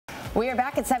We are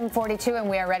back at 7:42 and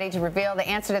we are ready to reveal the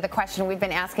answer to the question we've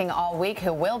been asking all week: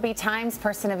 who will be Time's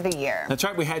Person of the Year? That's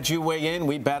right. We had you weigh in.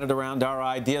 We batted around our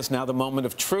ideas. Now the moment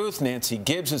of truth. Nancy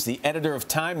Gibbs is the editor of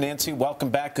Time. Nancy, welcome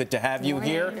back. Good to have you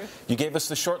here. You gave us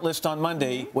the short list on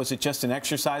Monday. Was it just an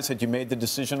exercise? Had you made the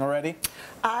decision already?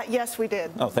 Yes, we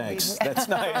did. Oh, thanks. That's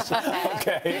nice.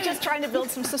 Okay. Just trying to build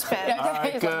some suspense. All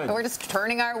right, good. We're just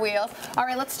turning our wheels. All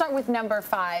right, let's start with number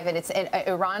 5, and it's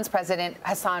Iran's President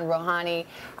Hassan Rouhani.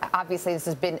 Obviously, this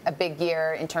has been a big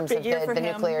year in terms of the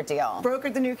nuclear deal.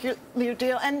 Brokered the nuclear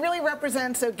deal and really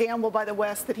represents a gamble by the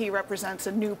West that he represents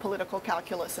a new political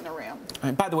calculus in Iran.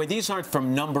 And by the way, these aren't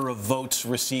from number of votes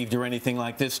received or anything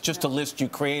like this, just a list you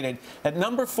created. At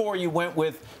number 4, you went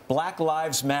with Black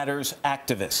Lives Matters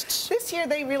activists. This year,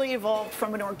 they really evolved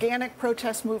from an organic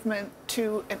protest movement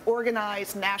to an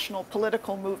organized national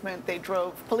political movement. They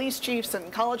drove police chiefs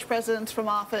and college presidents from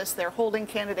office. They're holding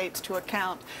candidates to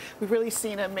account. We've really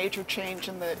seen a major change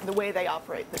in the way they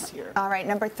operate this year. All right,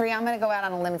 number 3, I'm going to go out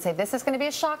on a limb and say this is going to be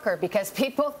a shocker because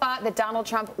people thought that Donald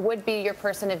Trump would be your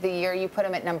Person of the Year. You put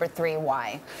him at number 3.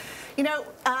 Why? You know,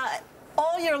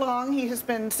 all year long, he has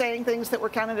been saying things that were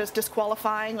counted as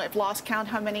disqualifying. I've lost count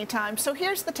how many times. So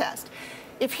here's the test.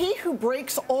 If he who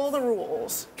breaks all the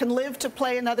rules can live to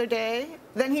play another day,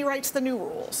 then he writes the new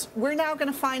rules. We're now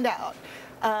going to find out.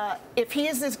 If he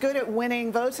is as good at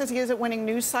winning votes as he is at winning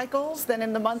news cycles, then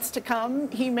in the months to come,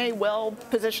 he may well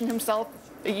position himself.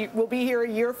 We'll be here a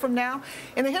year from now.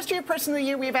 In the history of Person of the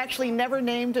Year, we've actually never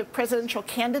named a presidential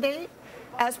candidate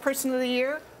as Person of the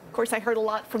Year. Of course, I heard a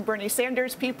lot from Bernie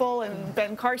Sanders' people and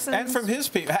Ben Carson. And from his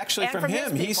people. Actually, from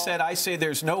him. He said, I say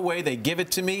there's no way they give it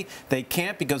to me. They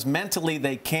can't because mentally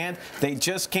they can't. They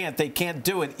just can't. They can't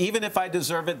do it. Even if I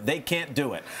deserve it, they can't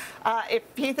do it. If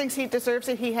he thinks he deserves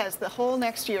it, he has the whole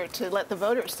next year to let the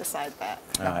voters decide that.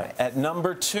 All right. At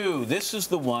number 2, this is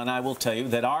the one, I will tell you,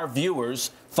 that our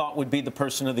viewers thought would be the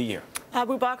Person of the Year.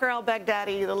 Abu Bakr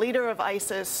al-Baghdadi, the leader of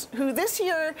ISIS, who this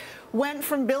year went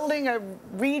from building a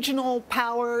regional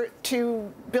power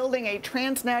to building a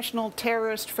transnational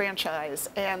terrorist franchise.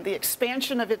 And the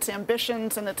expansion of its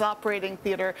ambitions and its operating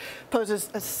theater poses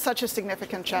such a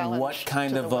significant challenge. What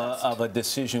kind of a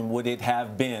decision would it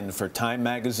have been for Time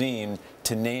magazine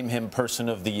to name him Person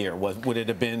of the Year? Would it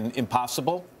have been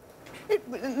impossible?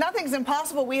 Nothing's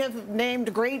impossible. We have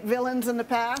named great villains in the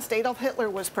past. Adolf Hitler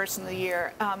was Person of the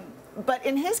Year. But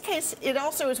in his case, it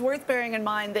also is worth bearing in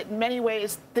mind that in many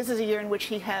ways, this is a year in which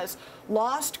he has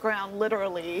lost ground,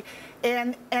 literally.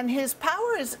 And his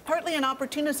power is partly an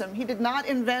opportunism. He did not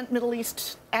invent Middle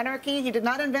East anarchy. He did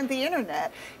not invent the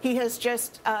internet. He has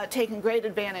just taken great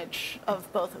advantage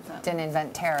of both of them. Didn't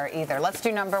invent terror either. Let's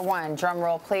do number 1. Drum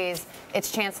roll, please.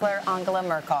 It's Chancellor Angela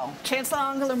Merkel. Chancellor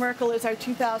Angela Merkel is our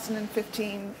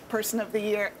 2015 Person of the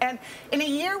Year. And in a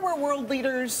year where world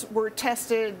leaders were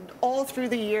tested all through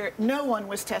the year, no one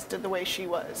was tested the way she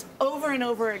was. Over and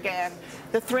over again,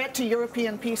 the threat to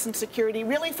European peace and security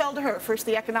really fell to her. First,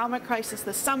 the economic crisis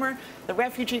this summer, the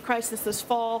refugee crisis this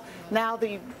fall, now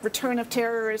the return of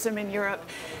terrorism in Europe.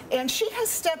 And she has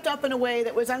stepped up in a way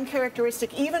that was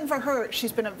uncharacteristic even for her.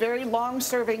 She's been a very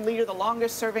long-serving leader, the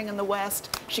longest serving in the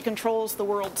West. She controls the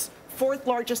world's 4th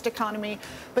largest economy.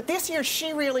 But this year,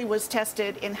 she really was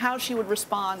tested in how she would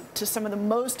respond to some of the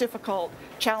most difficult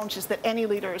challenges that any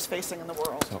leader is facing in the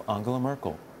world. So Angela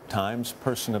Merkel, Time's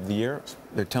Person of the Year.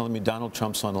 They're telling me Donald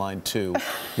Trump's on line 2.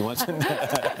 He wants to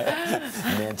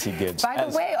Nancy Gibbs. By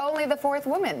the way, only the 4th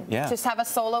woman. Yeah. Just have a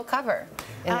solo cover.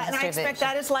 And I expect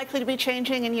that is likely to be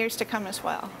changing in years to come as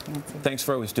well. Thanks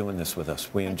for always doing this with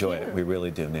us. We enjoy it. We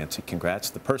really do, Nancy.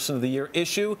 Congrats. The Person of the Year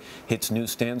issue hits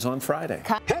newsstands on Friday.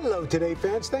 Hello, Today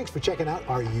fans. Thanks for checking out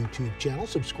our YouTube channel.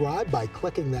 Subscribe by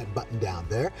clicking that button down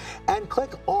there and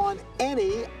click on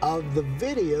any of the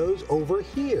videos over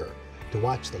here to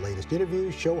watch the latest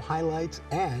interviews, show highlights,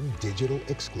 and digital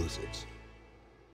exclusives.